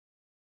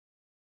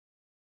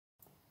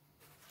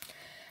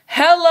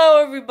Hello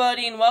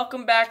everybody and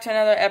welcome back to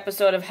another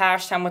episode of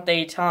Hashtime with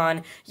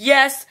Eitan.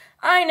 Yes,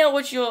 I know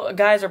what you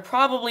guys are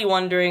probably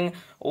wondering.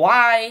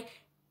 Why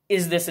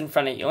is this in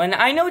front of you? And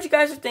I know what you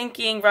guys are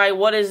thinking, right?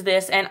 What is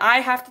this? And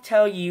I have to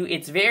tell you,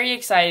 it's very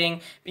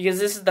exciting because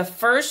this is the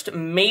first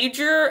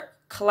major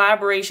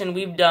collaboration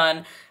we've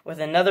done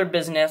with another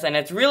business, and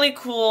it's really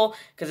cool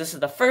because this is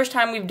the first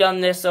time we've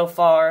done this so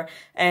far.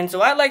 And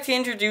so I'd like to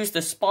introduce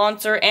the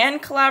sponsor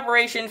and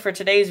collaboration for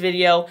today's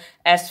video,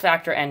 S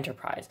Factor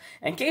Enterprise.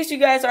 In case you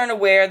guys aren't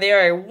aware, they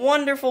are a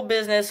wonderful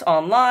business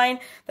online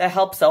that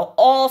helps sell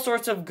all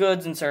sorts of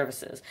goods and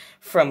services,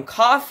 from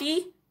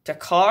coffee to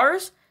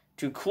cars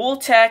to cool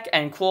tech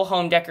and cool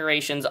home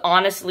decorations.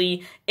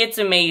 Honestly, it's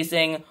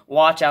amazing.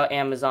 Watch out,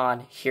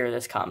 Amazon. Here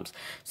this comes.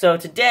 So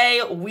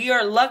today, we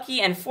are lucky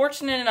and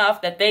fortunate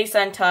enough that they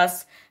sent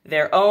us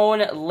their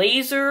own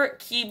laser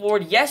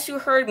keyboard. Yes, you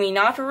heard me,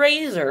 not a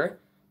razor,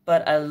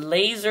 but a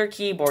laser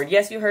keyboard.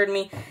 Yes, you heard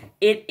me.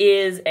 It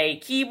is a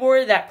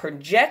keyboard that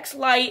projects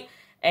light,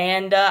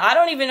 and I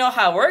don't even know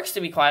how it works,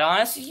 to be quite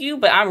honest with you,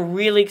 but I'm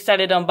really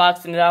excited to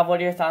unbox it up. What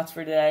are your thoughts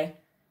for today?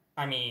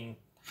 I mean,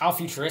 how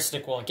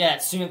futuristic will it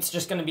get? Soon it's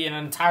just going to be an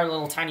entire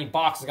little tiny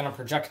box that's going to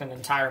project an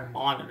entire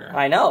monitor.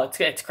 I know,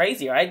 it's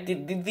crazy, right?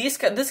 This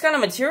kind of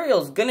material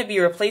is going to be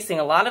replacing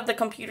a lot of the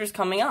computers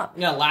coming up.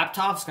 Yeah,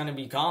 laptops going to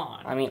be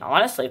gone. I mean,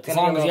 honestly, it's as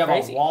long as you have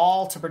a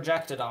wall to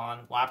project it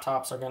on,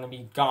 laptops are going to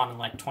be gone in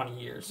like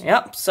 20 years.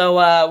 Yep. So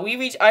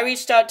I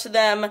reached out to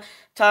them,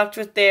 talked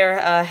with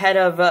their head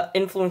of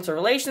influencer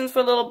relations for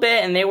a little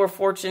bit, and they were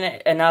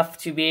fortunate enough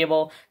to be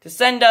able to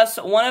send us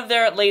one of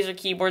their laser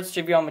keyboards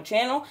to view on the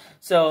channel.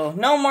 So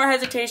no more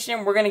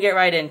hesitation, we're going to get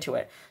right into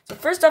it. So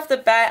first off the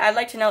bat, I'd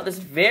like to note this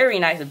very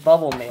nice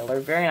bubble mailer,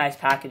 very nice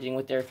packaging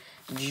with their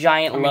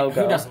giant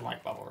logo. Who doesn't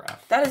like bubble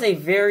wrap? That is a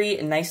very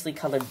nicely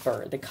colored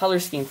bird. The color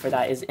scheme for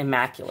that is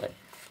immaculate.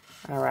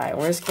 Alright,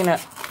 we're just going to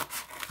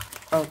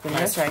open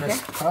this right here.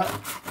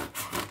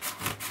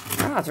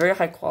 Ah, it's a very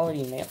high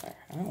quality mailer.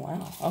 Oh,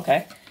 wow.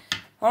 Okay.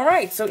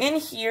 Alright, so in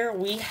here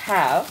we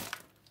have...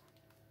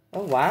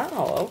 Oh,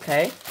 wow.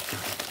 Okay.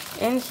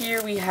 In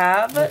here we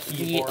have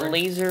the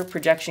laser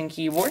projection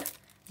keyboard.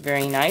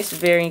 Very nice.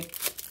 Very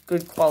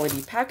good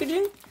quality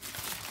packaging.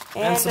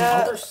 And some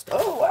other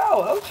stuff. Oh,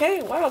 wow.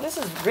 Okay. Wow, this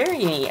is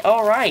very neat.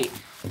 Alright.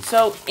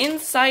 So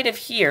inside of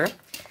here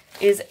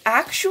is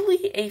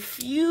actually a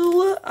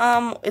few,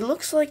 it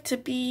looks like to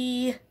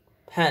be...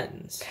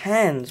 Pens.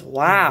 Pens.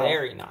 Wow.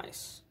 Very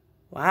nice.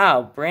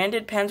 Wow,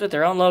 branded pens with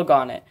their own logo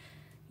on it.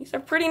 These are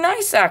pretty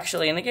nice,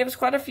 actually, and they gave us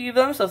quite a few of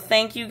them, so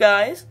thank you,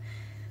 guys.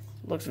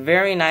 Looks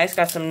very nice.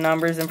 Got some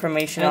numbers,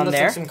 information on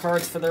there. And some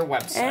cards for their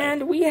website.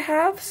 And we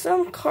have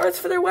some cards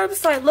for their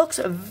website. Looks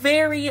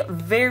very,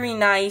 very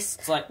nice.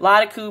 It's like a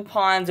lot of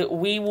coupons.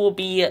 We will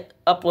be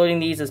uploading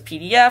these as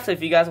PDFs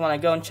if you guys want to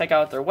go and check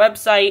out their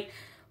website.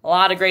 A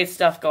lot of great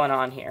stuff going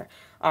on here.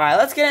 Alright,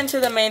 let's get into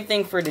the main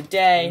thing for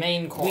today.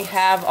 Main course. We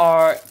have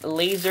our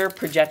laser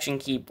projection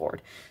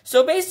keyboard.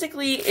 So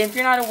basically, if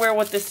you're not aware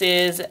what this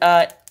is,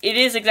 it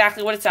is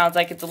exactly what it sounds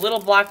like. It's a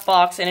little black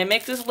box, and it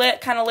makes this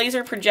kind of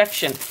laser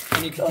projection.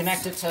 And you can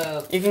connect it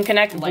to... You can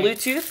connect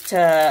Bluetooth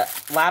to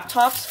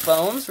laptops,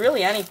 phones,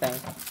 really anything.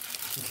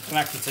 You can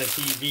connect it to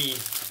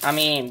TV. I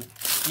mean,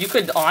 you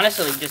could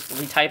honestly just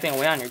be typing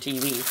away on your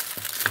TV.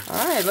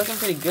 Alright, looking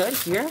pretty good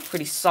here.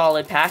 Pretty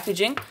solid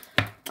packaging.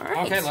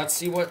 Alright. Okay, let's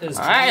see what is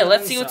Alright,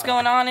 let's see what's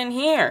going on in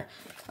here.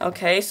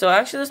 Okay, so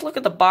actually, let's look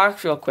at the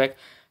box real quick.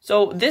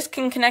 So, this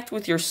can connect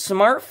with your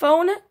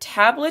smartphone,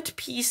 tablet,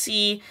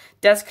 PC,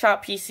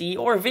 desktop PC,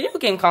 or video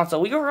game console.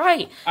 We were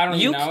right. I don't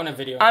even know in a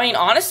video game. I mean,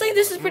 honestly,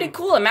 this is pretty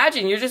cool.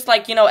 Imagine, you're just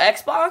like, you know,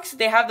 Xbox,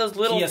 they have those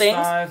little things.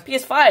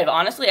 PS5.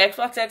 Honestly,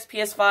 Xbox X,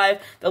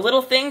 PS5, the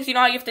little things, you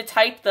know how you have to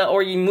type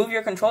or you move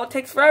your control, it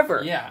takes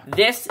forever. Yeah.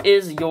 This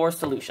is your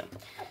solution.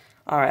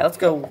 Alright, let's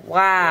go.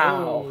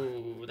 Wow.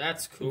 Ooh,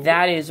 that's cool.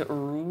 That is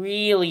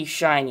really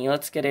shiny.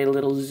 Let's get a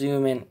little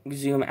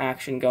zoom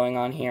action going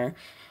on here.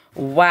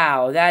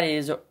 Wow, that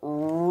is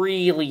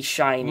really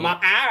shiny. My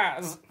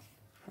eyes!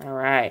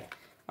 Alright.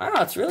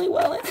 Wow, it's really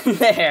well in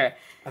there.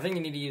 I think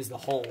you need to use the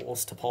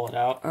holes to pull it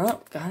out.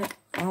 Oh, got it.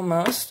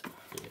 Almost.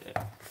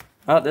 Yeah.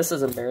 Oh, this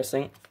is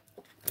embarrassing.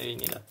 Maybe you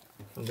need it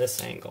from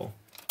this angle.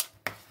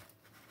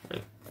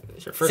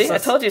 See, I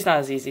told you it's not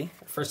as easy.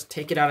 First,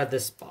 take it out of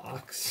this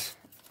box.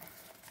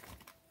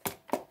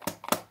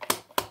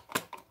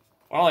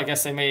 Well, I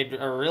guess they made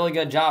a really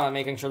good job of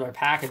making sure their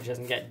package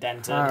doesn't get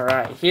dented.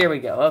 Alright, here we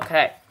go.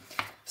 Okay.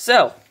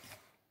 So,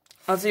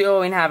 let's see what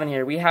we have in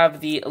here. We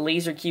have the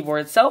laser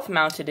keyboard itself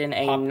mounted in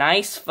a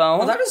nice phone.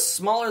 Well, that is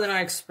smaller than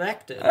I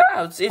expected. Oh,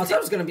 I thought it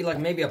was going to be like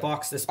maybe a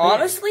box this big.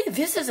 Honestly,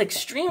 this is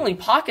extremely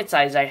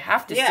pocket-sized, I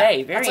have to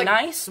say. Very like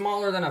nice.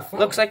 Smaller than a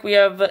phone. Looks like we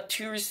have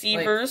two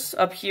receivers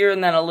up here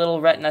and then a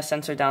little retina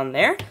sensor down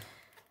there.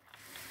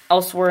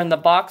 Elsewhere in the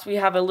box, we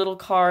have a little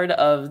card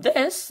of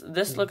this.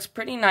 This looks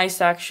pretty nice,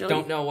 actually.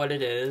 Don't know what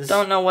it is.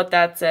 Don't know what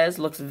that says.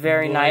 Looks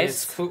very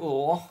nice. It's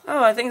cool.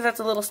 Oh, I think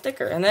that's a little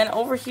sticker. And then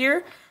over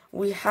here,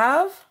 we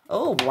have...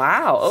 Oh,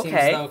 wow, okay. Seems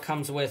as though it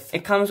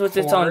comes with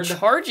its own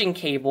charging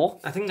cable.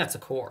 I think that's a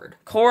cord.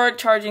 Cord,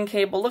 charging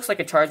cable. Looks like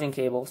a charging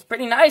cable. It's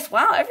pretty nice.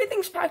 Wow,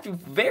 everything's packed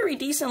very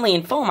decently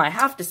in foam, I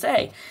have to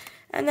say.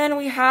 And then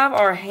we have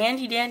our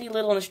handy-dandy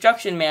little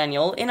instruction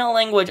manual in a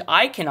language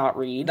I cannot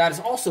read. That is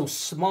also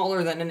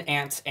smaller than an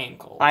ant's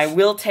ankles. I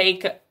will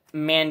take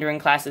Mandarin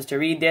classes to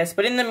read this,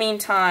 but in the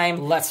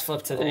meantime... Let's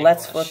flip to the English.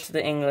 Let's flip to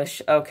the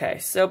English. Okay,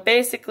 so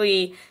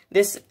basically,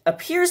 this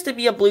appears to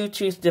be a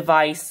Bluetooth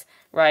device,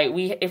 right?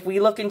 If we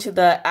look into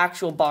the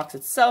actual box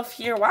itself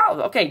here,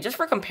 wow, okay, just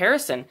for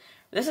comparison,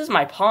 this is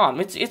my palm.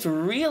 It's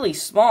really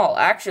small,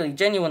 actually,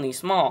 genuinely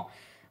small.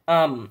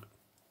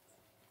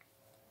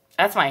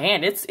 That's my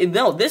hand.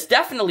 No, this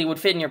definitely would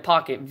fit in your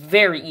pocket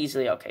very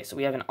easily. Okay, so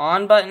we have an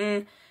on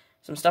button,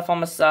 some stuff on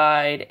the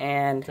side,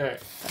 and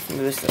let's move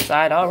this to the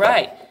side. All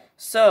right,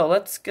 so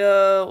let's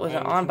go with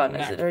an on button.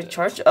 Is it already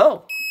charged?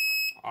 Oh,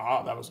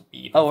 that was a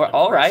beep. Oh,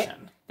 all right.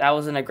 That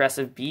was an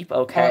aggressive beep.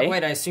 Okay.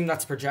 Wait, I assume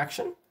that's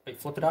projection. Wait,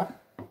 flip it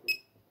up.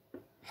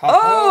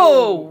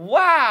 Oh,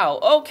 wow.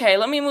 Okay,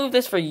 let me move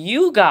this for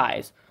you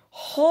guys.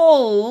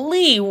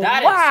 Holy wow.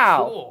 That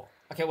is cool.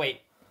 Okay,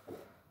 wait.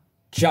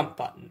 Jump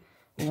button.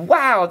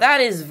 Wow,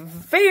 that is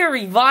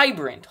very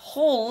vibrant.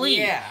 Holy.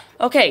 Yeah.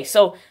 Okay,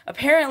 so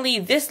apparently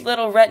this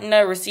little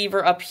retina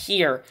receiver up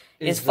here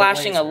is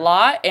flashing a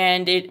lot,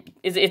 and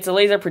it's a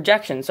laser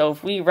projection. So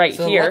if we here...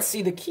 So let's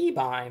see the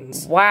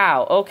keybinds.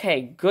 Wow,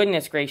 okay,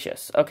 goodness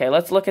gracious. Okay,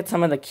 let's look at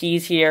some of the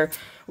keys here.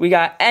 We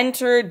got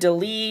enter,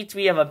 delete,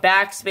 we have a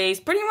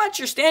backspace. Pretty much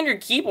your standard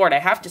keyboard, I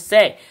have to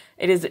say.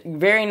 It is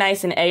very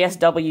nice in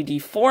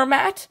ASWD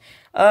format.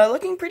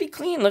 Looking pretty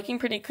clean,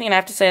 I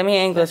have to say. Let me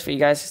angle this for you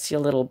guys to see a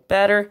little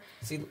better.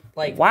 See,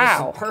 like,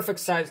 wow. This is perfect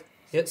size.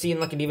 See,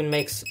 look, it even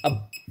makes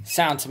a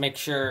sound to make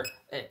sure,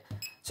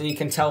 so you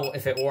can tell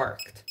if it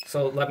worked.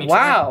 So let me try.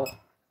 Wow.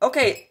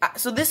 Okay,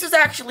 so this is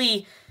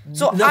actually...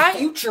 So the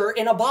future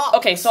in a box.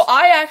 Okay, so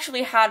I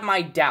actually had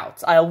my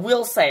doubts. I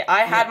will say,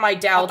 I had my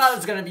doubts. I thought it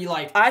was going to be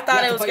like... I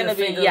thought it was going to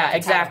be... Yeah,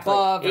 exactly.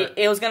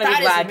 It was going to be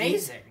laggy. That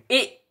is amazing.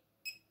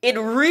 It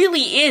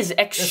really is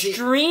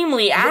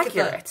extremely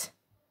accurate.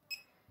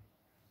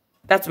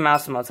 That's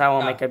mouse emotes. I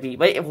won't make a beat.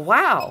 But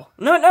wow.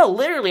 No,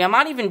 literally. I'm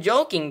not even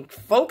joking.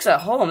 Folks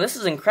at home, this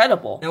is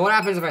incredible. Now, what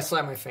happens if I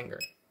slap my finger?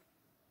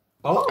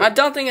 Oh. I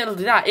don't think it'll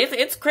do that.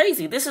 It's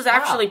crazy. This is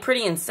actually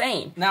pretty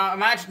insane. Now,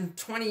 imagine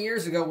 20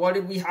 years ago, what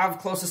did we have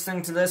closest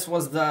thing to this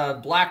was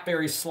the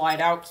BlackBerry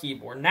slide-out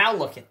keyboard. Now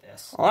look at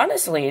this.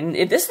 Honestly, and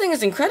this thing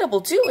is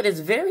incredible, too. It is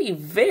very,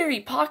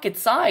 very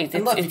pocket-sized.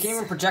 And look, you can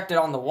even project it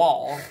on the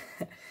wall.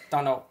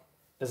 Don't know.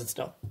 Does it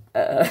still?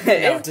 No,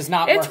 it does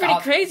not work. It's pretty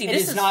crazy.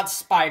 This is not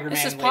Spider-Man.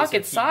 This is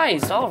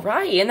pocket-sized. All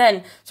right. And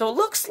then, so it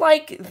looks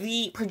like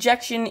the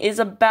projection is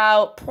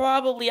about,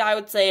 probably, I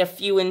would say, a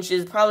few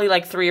inches, probably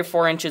like 3 or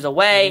 4 inches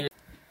away.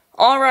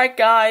 All right,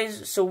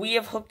 guys. So we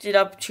have hooked it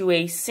up to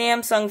a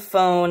Samsung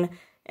phone,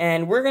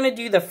 and we're going to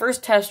do the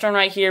first test run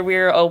right here.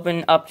 We're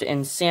open up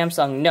in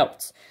Samsung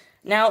Notes.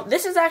 Now,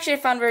 this is actually I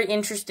found very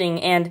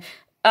interesting, and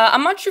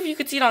I'm not sure if you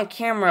could see it on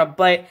camera,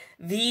 but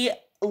the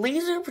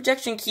laser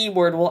projection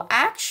keyboard will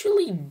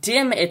actually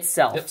dim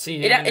itself. Yep,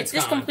 see, it's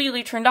just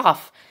completely turned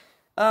off.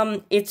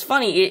 It's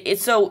funny.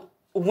 So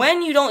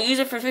when you don't use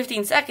it for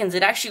 15 seconds,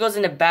 it actually goes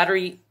into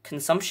battery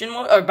consumption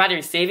mode, or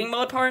battery saving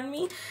mode, pardon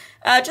me.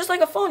 Just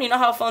like a phone. You know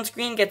how a phone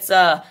screen gets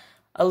a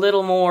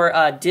little more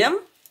dim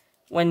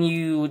when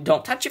you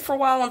don't touch it for a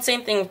while, and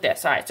same thing with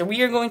this. Alright, so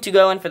we are going to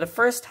go in for the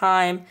first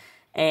time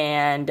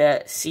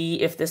and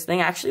see if this thing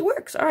actually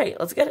works. Alright,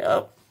 let's get it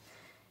up.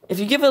 If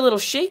you give it a little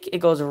shake, it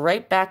goes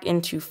right back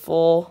into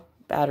full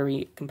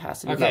battery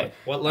capacity. Okay,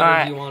 what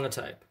letter do you want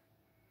to type?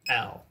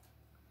 L.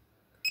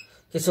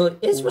 Okay, so it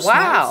is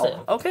responsive.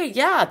 Wow. Okay,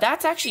 yeah,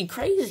 that's actually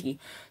crazy.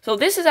 So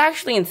this is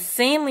actually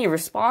insanely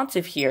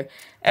responsive here.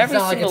 Every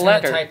single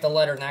letter. It's type the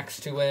letter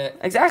next to it.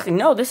 Exactly.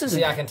 No, this is...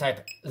 See, I can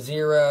type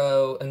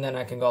 0, and then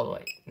I can go all the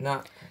way.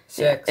 Not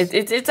 6. Yeah,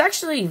 it's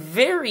actually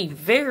very,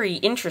 very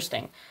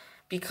interesting.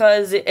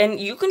 Because, and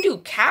you can do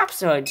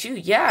caps mode too.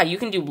 Yeah, you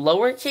can do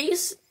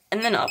lowercase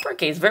and then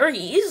uppercase very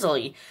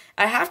easily.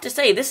 I have to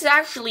say, this is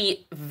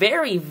actually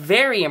very,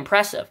 very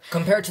impressive.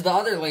 Compared to the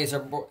other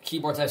laser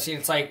keyboards I've seen,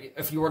 it's like,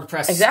 if you were to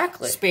press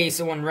space,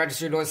 it wouldn't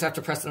register. You always have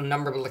to press the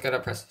number, but look at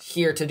it, press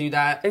here to do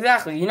that.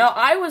 Exactly. You know,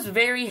 I was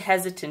very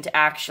hesitant,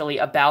 actually,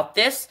 about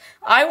this.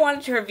 I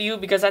wanted to review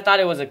because I thought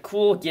it was a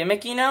cool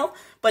gimmick, you know?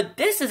 But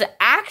this is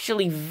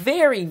actually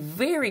very,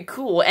 very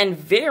cool and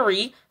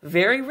very,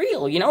 very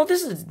real. You know,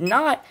 this is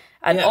not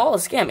at all a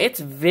scam.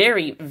 It's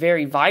very,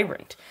 very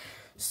vibrant.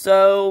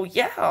 So,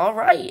 yeah,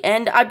 alright.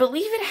 And I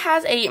believe it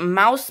has a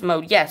mouse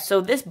mode. Yes,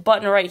 so this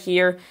button right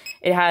here,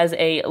 it has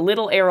a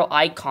little arrow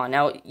icon.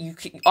 Now,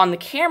 on the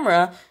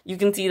camera, you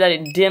can see that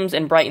it dims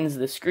and brightens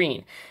the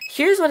screen.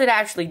 Here's what it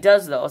actually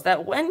does, though, is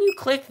that when you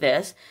click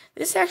this,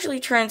 this actually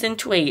turns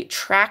into a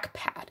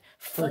trackpad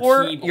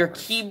for your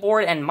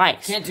keyboard and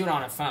mice. Can't do it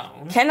on a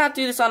phone. Cannot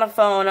do this on a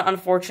phone,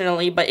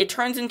 unfortunately, but it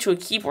turns into a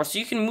keyboard. So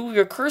you can move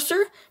your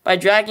cursor by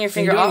dragging your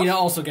finger off. You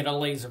also get a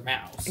laser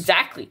mouse.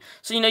 Exactly.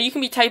 So, you know, you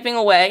can be typing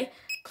away,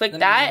 click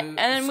that, and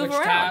then move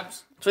around.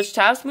 Tabs. Switch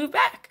tabs, move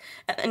back.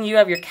 And then you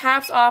have your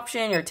caps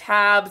option, your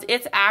tabs.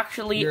 It's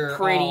actually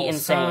pretty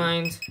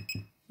insane.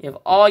 You have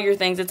all your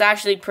things. It's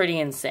actually pretty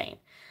insane.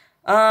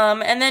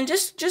 And then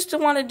just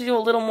wanted to do a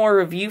little more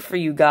review for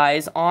you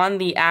guys on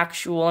the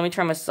actual, let me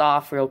turn this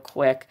off real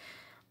quick.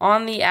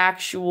 On the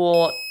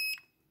actual,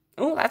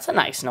 oh, that's a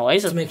nice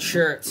noise. To make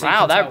sure it's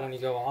that when you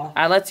go off.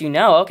 That lets you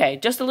know. Okay,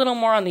 just a little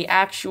more on the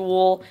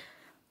actual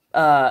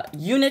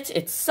unit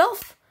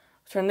itself.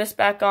 Turn this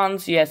back on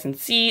so you guys can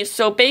see.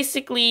 So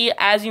basically,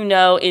 as you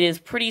know, it is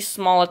pretty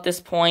small at this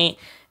point.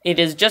 It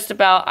is just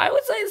about, I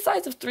would say, the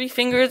size of 3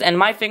 fingers, and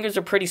my fingers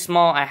are pretty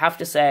small, I have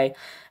to say.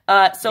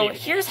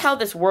 Here's how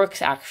this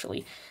works,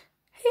 actually.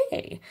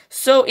 Hey,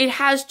 so it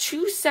has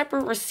 2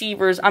 separate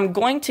receivers. I'm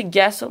going to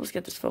guess, let's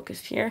get this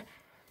focused here.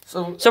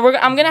 I'm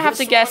going to have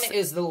to guess. This one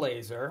is the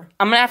laser.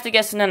 I'm going to have to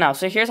guess, no.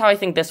 So here's how I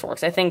think this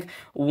works. I think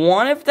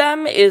one of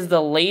them is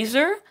the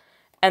laser,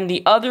 and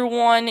the other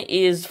one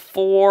is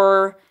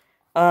for...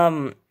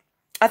 I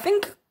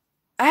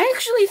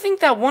actually think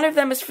that one of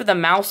them is for the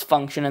mouse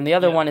function, and the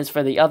other one is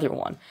for the other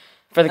one,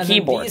 for the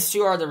keyboard. These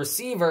 2 are the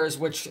receivers,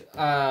 which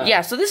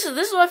yeah. So this is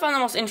what I found the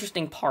most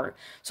interesting part.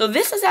 So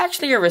this is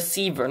actually a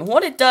receiver, and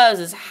what it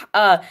does is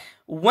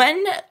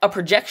when a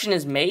projection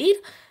is made,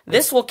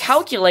 this will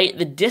calculate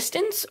the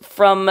distance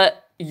from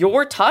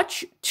your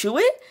touch to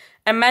it,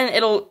 and then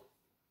it'll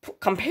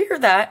compare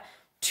that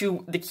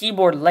to the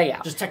keyboard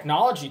layout. Just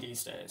technology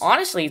these days.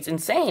 Honestly, it's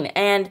insane.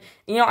 And,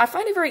 I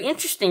find it very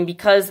interesting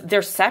because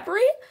they're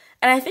separate,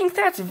 and I think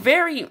that's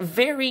very,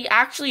 very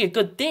actually a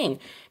good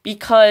thing.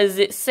 Because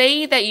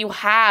say that you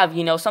have,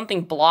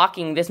 something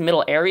blocking this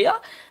middle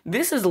area,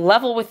 this is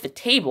level with the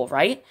table,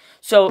 right?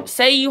 So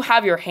say you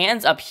have your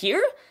hands up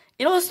here,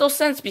 it'll still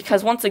sense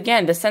because, once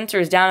again, the sensor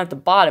is down at the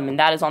bottom, and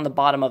that is on the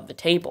bottom of the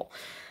table.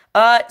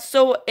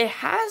 So it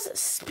has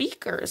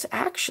speakers,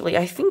 actually.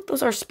 I think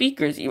those are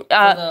speakers. For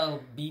the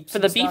beeps. For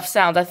the beep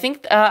sounds. I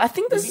think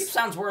this... The beep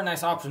sounds were a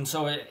nice option,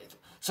 so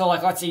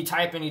let's say you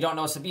type and you don't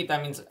notice the beep,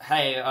 that means,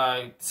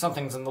 hey,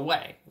 something's in the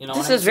way.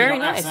 This is very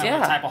nice,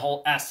 yeah. Type a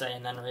whole essay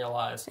and then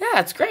realize.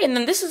 Yeah, it's great. And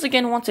then this is,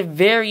 again, once a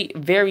very,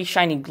 very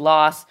shiny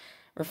gloss.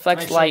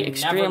 Reflects light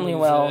extremely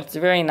well. It's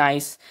very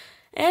nice.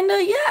 And,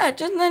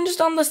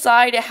 just on the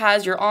side, it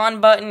has your on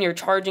button, your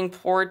charging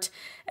port,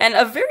 and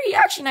a very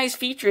actually nice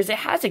feature is it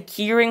has a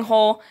keyring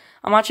hole.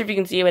 I'm not sure if you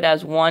can see it. It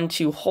has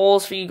 2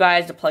 holes for you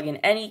guys to plug in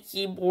any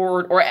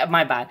keyboard, or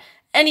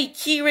any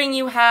keyring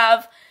you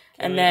have.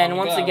 And then,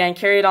 once again,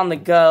 carry it on the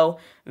go.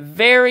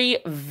 Very,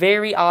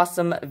 very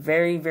awesome.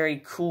 Very,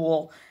 very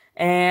cool.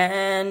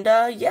 And,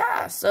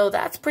 so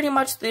that's pretty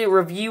much the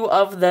review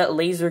of the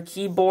laser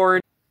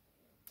keyboard.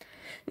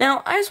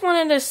 Now, I just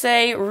wanted to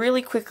say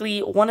really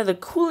quickly, one of the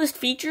coolest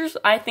features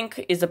I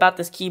think is about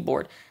this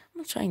keyboard. I'm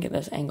going to try and get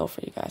this angle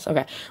for you guys.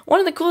 Okay. One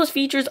of the coolest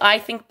features I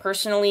think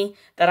personally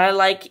that I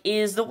like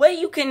is the way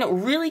you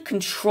can really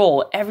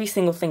control every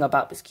single thing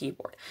about this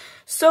keyboard.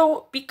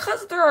 So,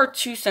 because there are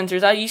 2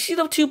 sensors, you see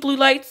the 2 blue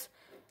lights?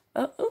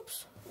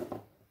 Oops.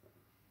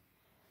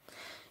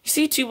 You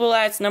see 2 blue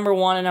lights, number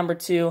 1 and number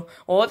 2.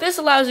 Well, what this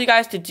allows you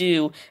guys to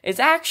do is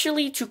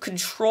actually to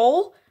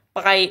control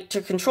the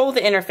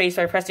interface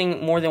by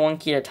pressing more than 1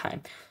 key at a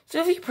time.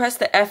 So if you press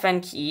the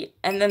FN key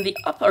and then the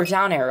up or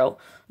down arrow,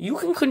 you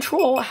can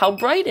control how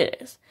bright it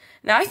is.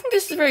 Now, I think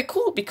this is very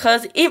cool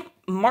because it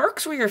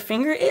marks where your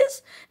finger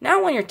is,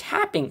 not when you're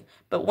tapping,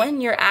 but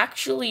when you're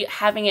actually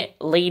having it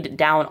laid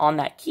down on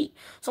that key.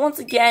 So once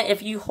again,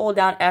 if you hold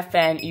down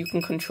FN, you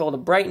can control the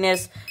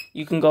brightness.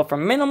 You can go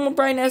from minimal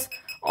brightness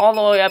all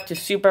the way up to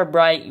super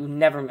bright. You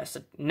never miss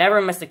it.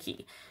 Never miss a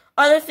key.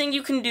 Other thing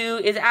you can do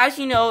is, as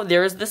you know,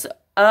 there's this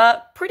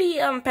pretty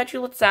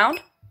petulant sound.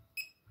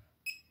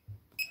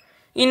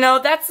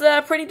 That's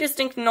a pretty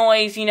distinct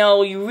noise.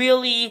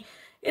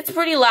 It's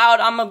pretty loud,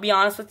 I'm gonna be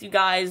honest with you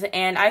guys,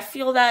 and I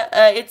feel that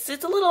it's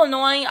a little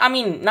annoying. I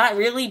mean, not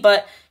really,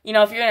 but,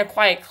 if you're in a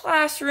quiet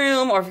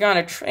classroom, or if you're on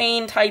a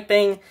train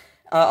typing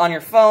on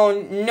your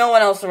phone, no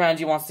one else around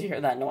you wants to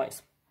hear that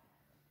noise.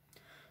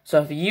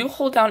 So if you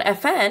hold down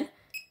FN,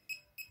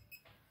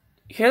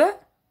 you hear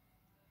that?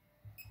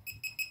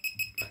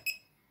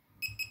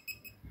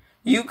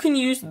 You can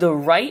use the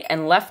right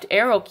and left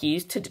arrow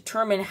keys to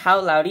determine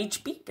how loud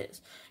each beep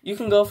is. You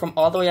can go from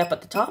all the way up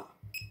at the top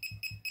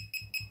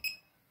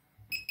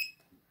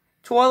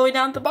to all the way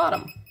down at the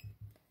bottom,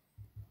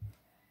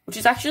 which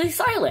is actually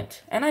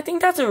silent. And I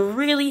think that's a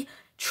really,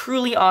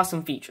 truly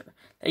awesome feature,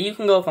 that you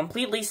can go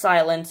completely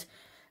silent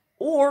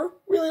or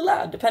really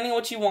loud, depending on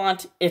what you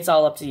want. It's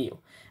all up to you.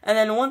 And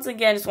then once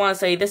again, just want to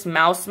say this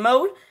mouse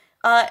mode,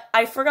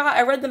 I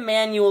read the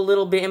manual a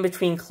little bit in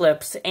between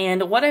clips,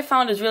 and what I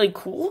found is really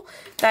cool,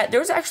 that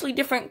there's actually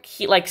different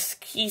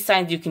key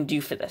signs you can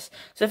do for this.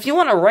 So if you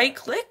want to right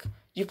click,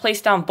 you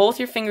place down both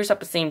your fingers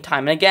at the same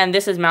time. And again,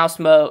 this is mouse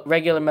mode,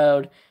 regular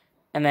mode,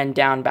 and then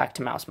down back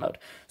to mouse mode.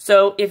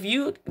 So if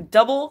you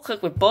double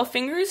click with both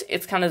fingers,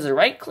 it's kind of as a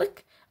right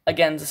click.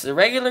 Again, this is a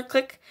regular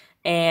click,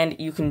 and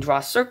you can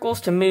draw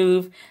circles to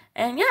move.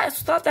 And yeah, I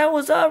just thought that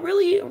was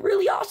really,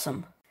 really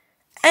awesome.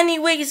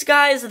 Anyways,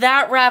 guys,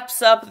 that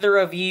wraps up the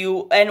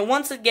review, and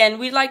once again,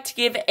 we'd like to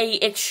give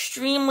a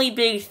extremely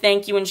big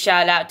thank you and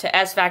shout out to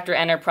S Factor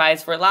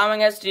Enterprise for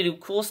allowing us to do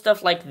cool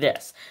stuff like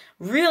this.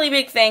 Really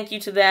big thank you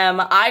to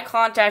them. I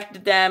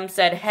contacted them,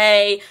 said,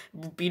 hey,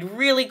 it'd be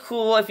really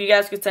cool if you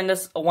guys could send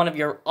us one of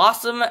your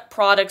awesome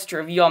products to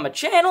review on the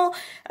channel,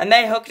 and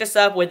they hooked us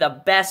up with the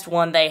best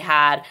one they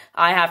had.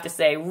 I have to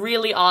say,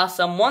 really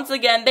awesome. Once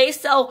again, they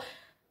sell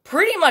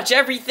pretty much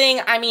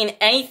everything. I mean,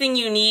 anything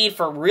you need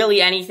for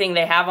really anything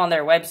they have on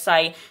their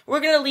website. We're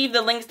going to leave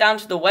the links down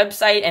to the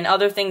website and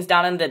other things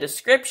down in the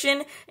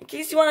description in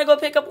case you want to go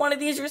pick up one of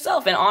these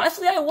yourself. And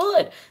honestly, I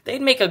would. They'd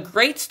make a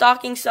great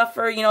stocking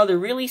stuffer. You know, they're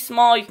really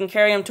small. You can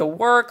carry them to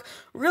work.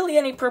 Really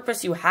any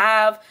purpose you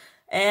have.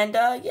 And,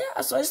 yeah,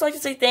 so I just like to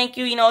say thank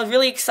you. You know, it's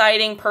really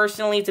exciting,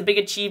 personally. It's a big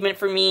achievement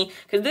for me,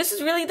 because this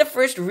is really the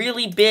first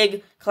really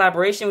big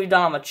collaboration we've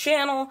done on the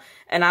channel,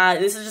 and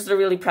this is just a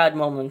really proud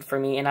moment for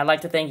me, and I'd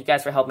like to thank you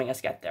guys for helping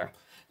us get there.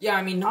 Yeah,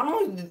 I mean, not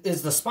only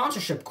is the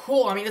sponsorship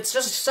cool, I mean, it's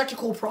just such a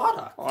cool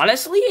product.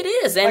 Honestly,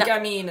 it is. And like, I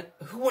mean,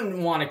 who wouldn't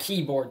want a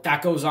keyboard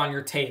that goes on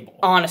your table?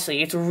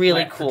 Honestly, it's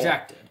really cool.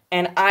 Projected.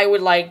 And I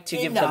would like to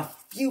give the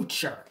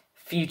future,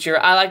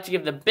 I like to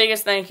give the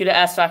biggest thank you to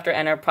S Factor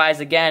Enterprise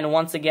again.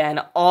 Once again,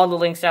 all the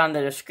links down in the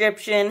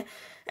description.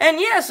 And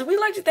yeah, so we'd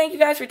like to thank you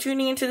guys for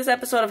tuning into this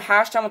episode of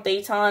Hashtime with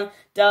Eitan.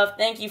 Dove,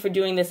 thank you for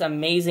doing this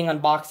amazing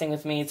unboxing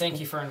with me. Thank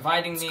you for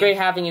inviting me. It's great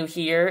having you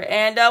here.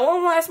 And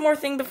one last more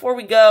thing before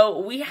we go.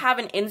 We have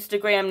an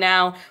Instagram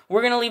now.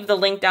 We're going to leave the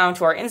link down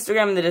to our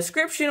Instagram in the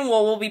description,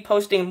 where we'll be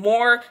posting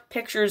more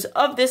pictures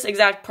of this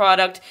exact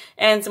product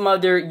and some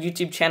other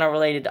YouTube channel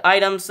related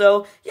items.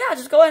 So yeah,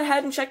 just go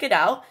ahead and check it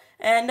out.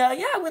 And,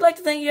 yeah, we'd like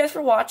to thank you guys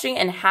for watching,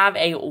 and have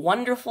a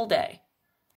wonderful day.